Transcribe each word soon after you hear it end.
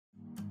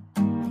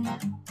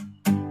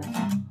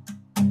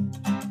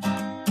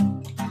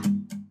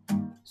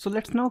So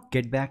let's now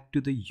get back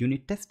to the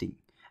unit testing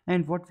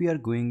and what we are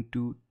going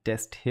to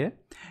test here.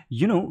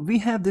 We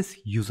have this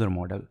user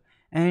model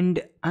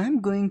and I'm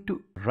going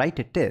to write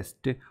a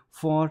test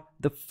for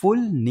the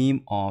full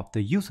name of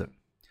the user.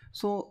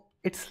 So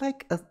it's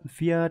like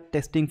we are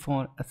testing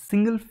for a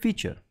single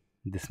feature.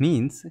 This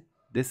means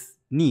this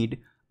need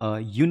a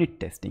unit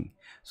testing.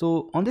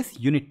 So on this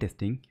unit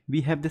testing,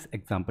 we have this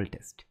example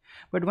test.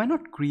 But why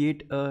not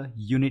create a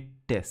unit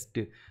test?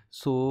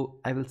 So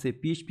I will say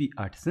PHP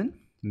artisan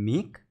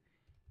make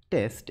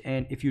test,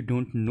 and if you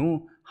don't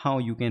know how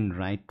you can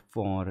write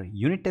for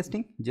unit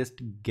testing, just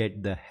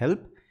get the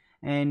help.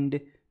 And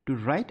to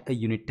write a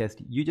unit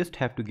test, you just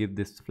have to give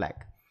this flag.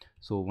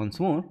 So once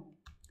more,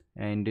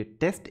 and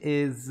test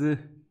is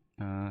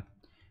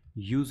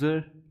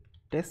user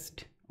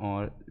test,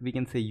 or we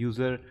can say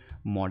user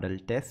model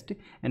test,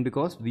 and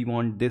because we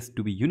want this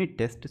to be unit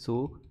test,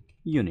 so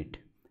unit,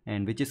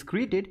 and which is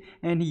created,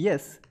 and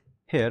yes,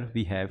 here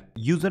we have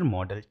user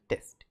model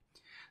test.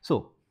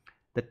 So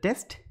the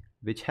test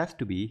which has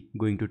to be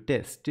going to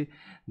test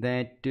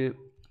that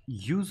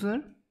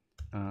user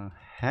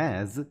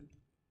has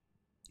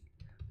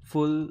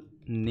full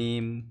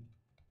name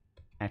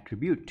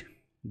attribute.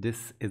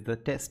 This is the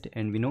test,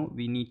 and we know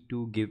we need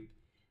to give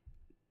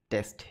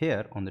test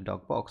here on the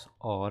doc box,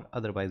 or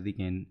otherwise we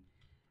can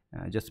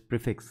just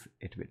prefix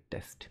it with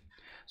test.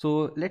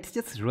 So let's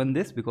just run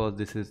this because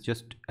this is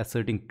just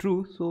asserting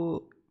true,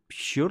 so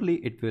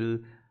surely it will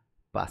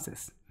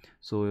passes.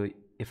 So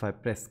if I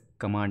press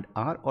Command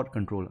R or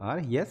Control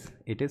R, yes,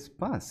 it is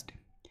passed.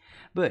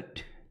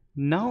 But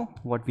now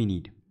what we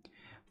need,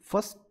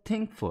 first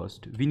thing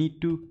first, we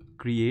need to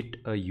create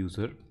a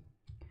user.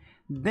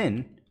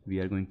 Then we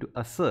are going to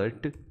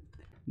assert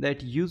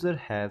that user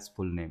has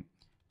full name.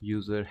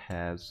 User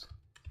has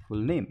full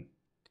name.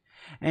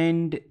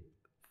 And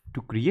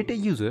to create a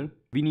user,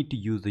 we need to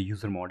use the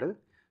user model.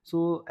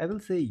 So I will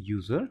say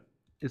user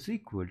is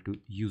equal to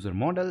user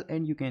model,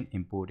 and you can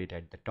import it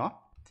at the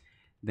top.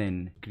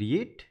 Then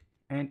create,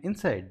 and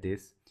inside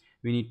this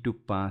we need to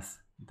pass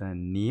the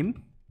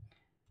name,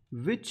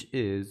 which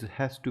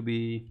has to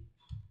be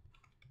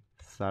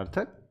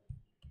Sarthak,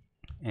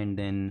 and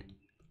then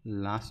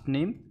last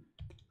name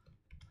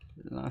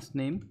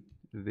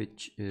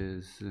which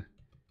is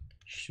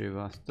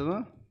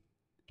Srivastava,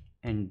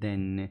 and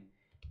then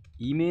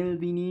email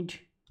we need,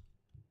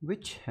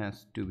 which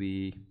has to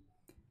be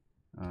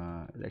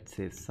let's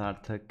say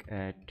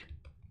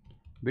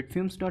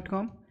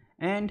sarthak@bitfumes.com,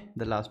 and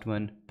the last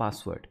one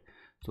password.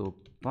 So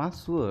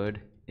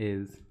password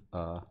is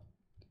a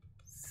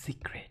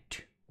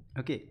secret.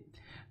 Okay,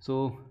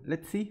 so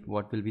let's see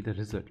what will be the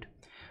result.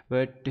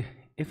 But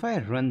if I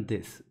run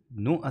this,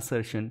 no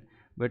assertion,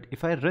 but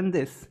if I run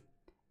this,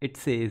 it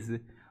says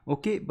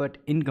okay but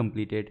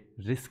incompleted,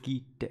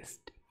 risky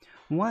test.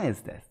 Why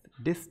is that?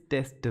 This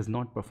test does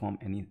not perform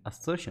any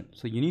assertion,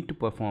 so you need to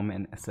perform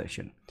an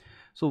assertion.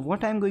 So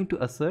what I'm going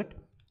to assert,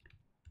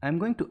 I'm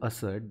going to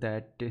assert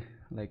that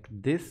like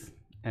this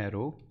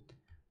arrow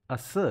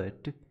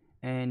assert,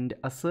 and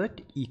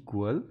assert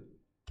equal,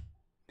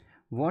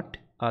 what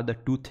are the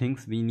two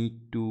things we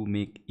need to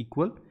make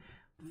equal?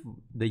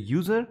 The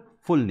user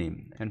full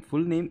name, and full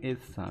name is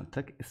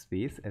Sarthak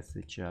space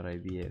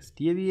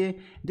SHRIVASTAVA.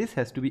 This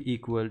has to be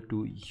equal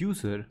to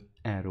user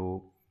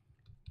arrow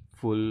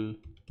full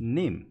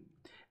name.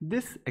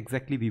 This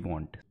exactly we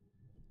want.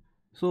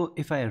 So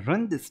if I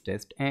run this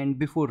test, and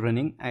before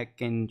running I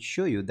can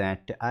show you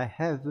that I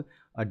have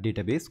a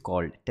database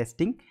called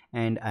testing,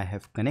 and I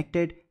have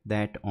connected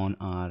that on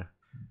our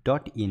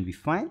 .env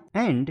file,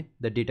 and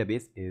the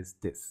database is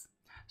this.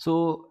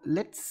 So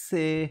let's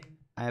say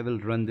I will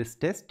run this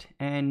test,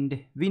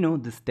 and we know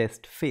this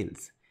test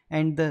fails,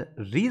 and the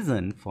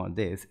reason for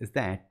this is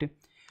that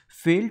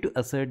failed to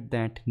assert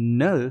that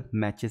null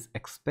matches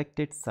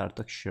expected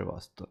Sarthak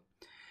Srivastava.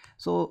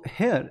 So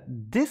here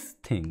this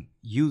thing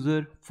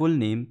user full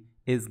name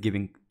is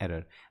giving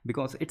error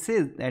because it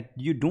says that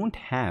you don't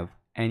have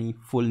any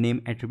full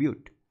name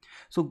attribute.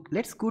 So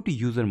let's go to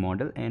user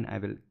model, and I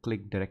will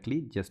click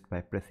directly just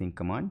by pressing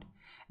command,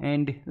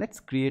 and let's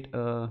create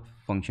a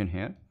function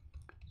here.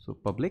 So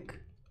public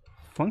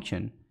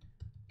function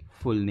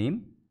full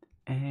name,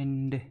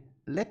 and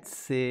let's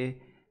say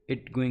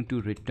it going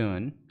to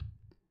return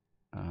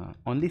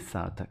only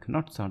Sarthak,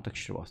 not Sarthak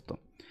Srivastava.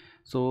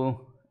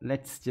 So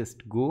let's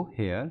just go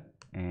here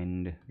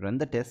and run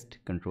the test,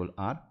 Control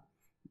R.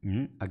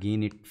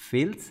 Again it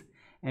fails,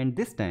 and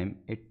this time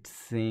it's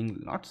saying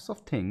lots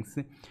of things,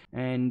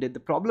 and the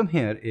problem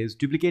here is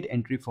duplicate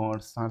entry for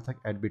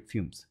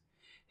Sarthak@bitfumes.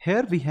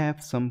 Here we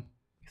have some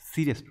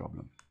serious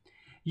problem.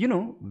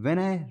 When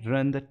I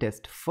run the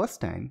test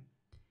first time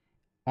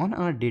on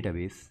our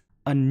database,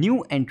 a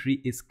new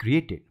entry is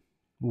created.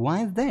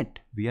 Why is that?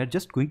 We are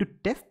just going to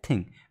test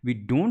thing. We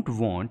don't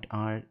want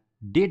our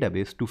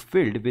database to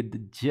filled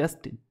with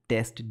just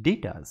test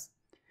datas.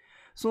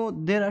 So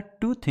there are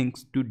two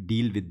things to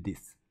deal with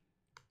this.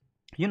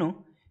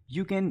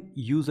 You can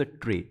use a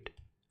trait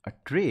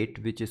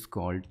which is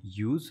called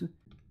use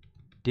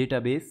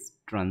database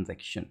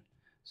transaction.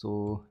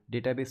 So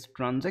database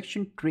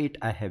transaction trait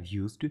I have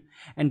used,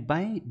 and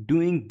by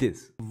doing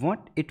this,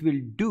 what it will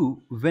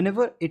do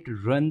whenever it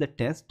run the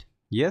test,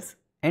 yes,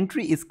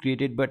 entry is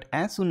created, but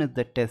as soon as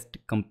the test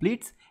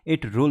completes,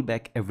 it roll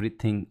back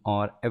everything,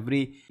 or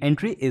every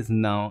entry is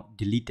now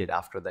deleted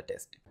after the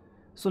test.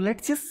 So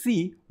let's just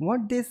see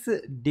what this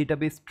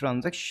database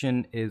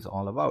transaction is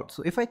all about.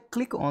 So if I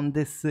click on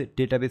this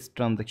database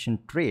transaction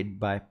trait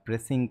by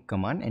pressing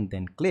command and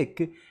then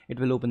click, it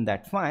will open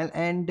that file,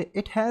 and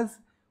it has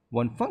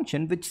one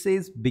function which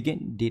says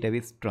begin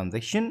database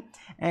transaction,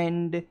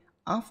 and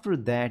after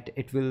that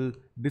it will,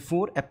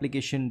 before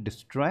application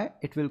destroy,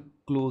 it will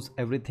close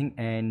everything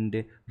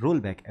and roll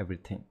back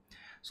everything.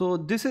 So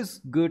this is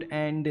good,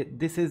 and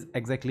this is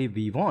exactly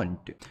we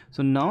want.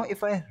 So now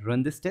if I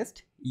run this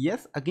test,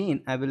 yes,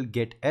 again I will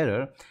get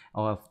error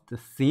of the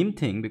same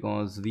thing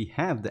because we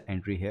have the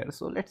entry here.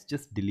 So let's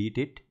just delete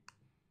it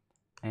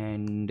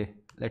and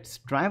let's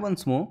try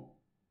once more.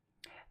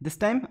 This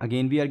time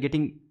again we are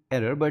getting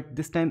error, but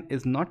this time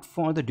is not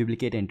for the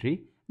duplicate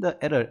entry.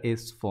 The error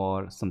is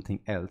for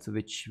something else,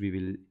 which we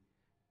will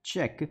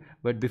check.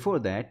 But before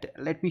that,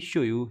 let me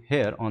show you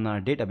here on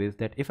our database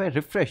that if I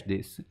refresh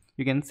this,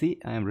 you can see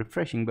I am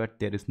refreshing, but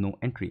there is no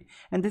entry,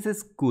 and this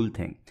is cool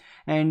thing.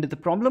 And the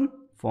problem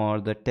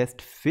for the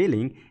test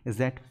failing is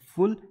that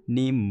full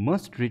name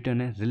must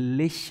return a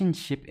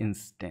relationship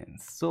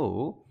instance.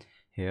 So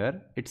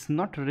here it's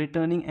not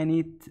returning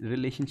any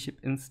relationship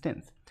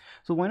instance.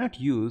 So why not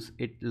use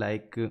it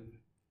like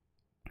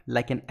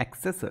an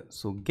accessor?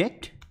 So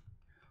get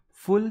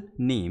full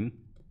name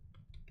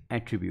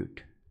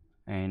attribute,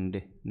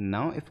 and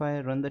now if I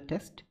run the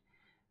test,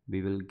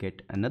 we will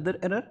get another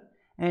error,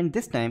 and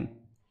this time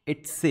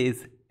it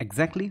says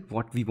exactly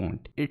what we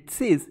want. It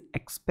says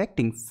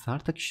expecting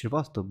Sarthak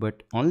Shrivastava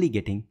but only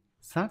getting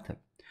Sarthak.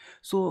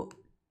 So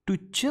to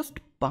just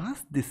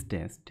pass this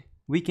test,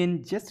 we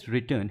can just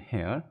return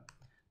here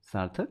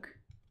Sarthak,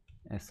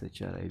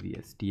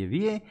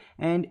 SHRIVSTAVA,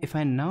 and if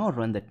I now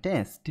run the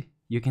test,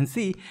 you can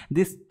see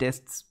this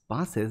test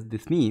passes.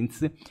 This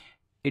means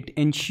it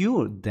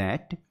ensures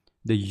that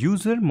the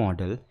user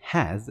model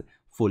has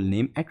full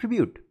name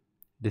attribute.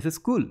 This is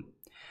cool.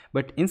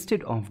 But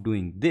instead of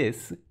doing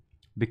this,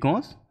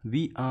 because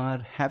we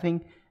are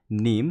having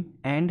name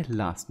and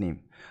last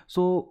name,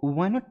 so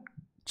why not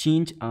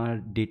change our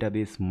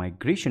database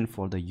migration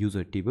for the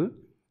user table,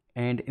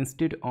 and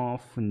instead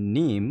of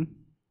name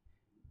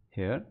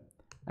here,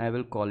 I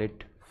will call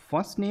it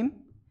first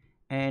name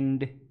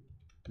and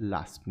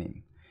last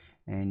name,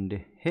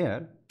 and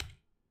here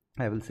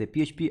I will say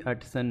PHP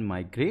artisan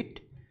migrate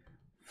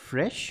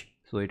fresh,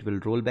 so it will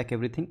roll back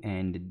everything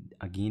and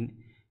again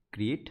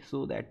create,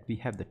 so that we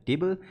have the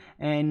table.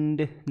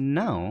 And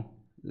now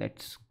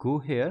let's go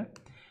here,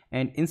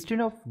 and instead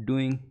of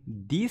doing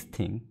these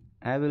things,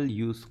 I will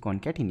use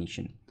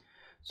concatenation.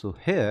 So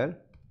here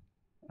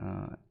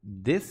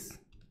this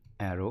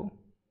arrow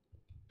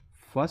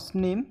first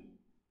name,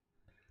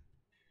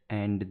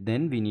 and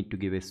then we need to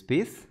give a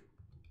space,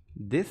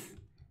 this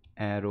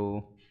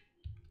arrow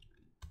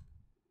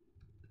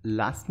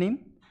last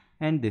name,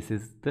 and this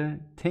is the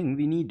thing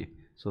we need.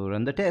 So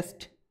run the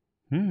test.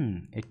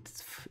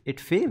 It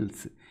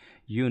fails.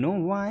 You know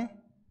why?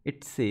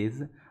 It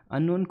says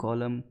unknown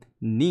column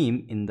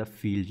name in the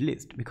field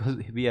list, because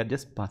we are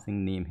just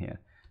passing name here.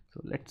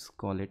 So let's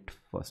call it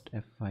first,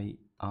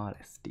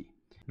 FIRST.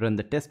 Run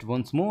the test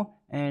once more,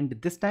 and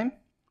this time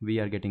we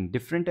are getting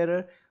different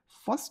error.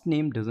 First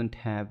name doesn't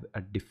have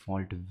a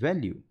default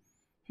value.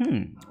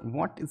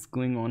 What is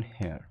going on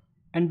here?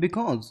 And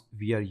because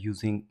we are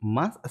using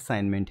mass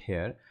assignment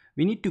here,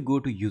 we need to go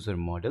to user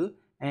model,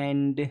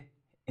 and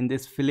in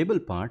this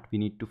fillable part, we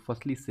need to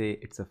firstly say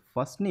it's a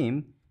first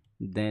name,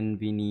 then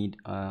we need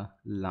a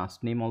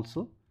last name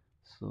also.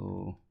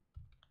 So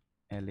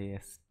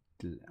LAS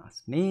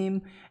last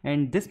name,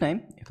 and this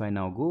time if I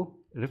now go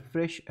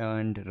refresh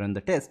and run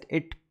the test,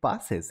 it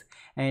passes.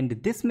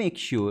 And this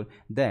makes sure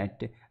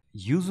that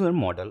user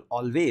model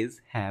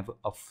always have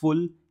a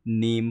full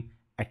name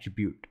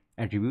attribute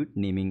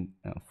naming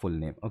full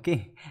name.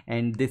 Okay,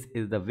 and this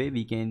is the way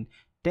we can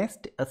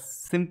test a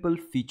simple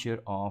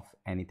feature of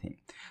anything.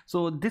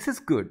 So this is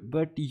good,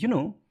 but you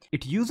know,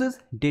 it uses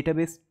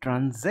database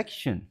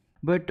transaction.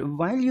 But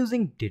while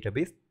using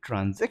database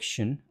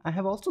transaction, I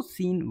have also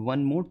seen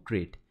one more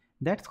trait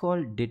that's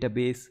called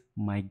database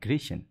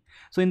migration.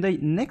 So in the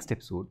next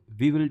episode,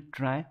 we will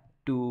try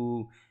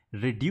to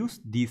reduce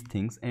these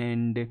things,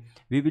 and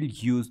we will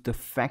use the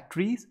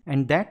factories,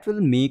 and that will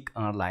make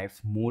our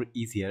life more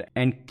easier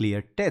and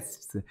clear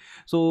tests.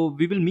 So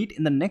we will meet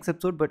in the next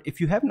episode. But if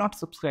you have not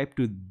subscribed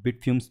to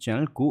Bitfume's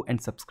channel, go and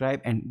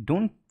subscribe, and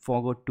don't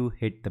forget to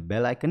hit the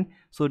bell icon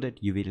so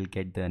that you will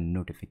get the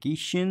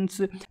notifications.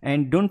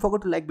 And don't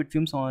forget to like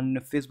Bitfumes on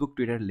Facebook,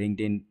 Twitter,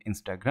 LinkedIn,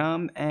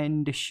 Instagram,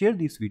 and share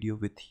this video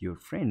with your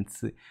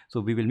friends.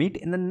 So we will meet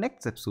in the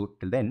next episode.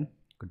 Till then,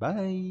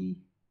 goodbye.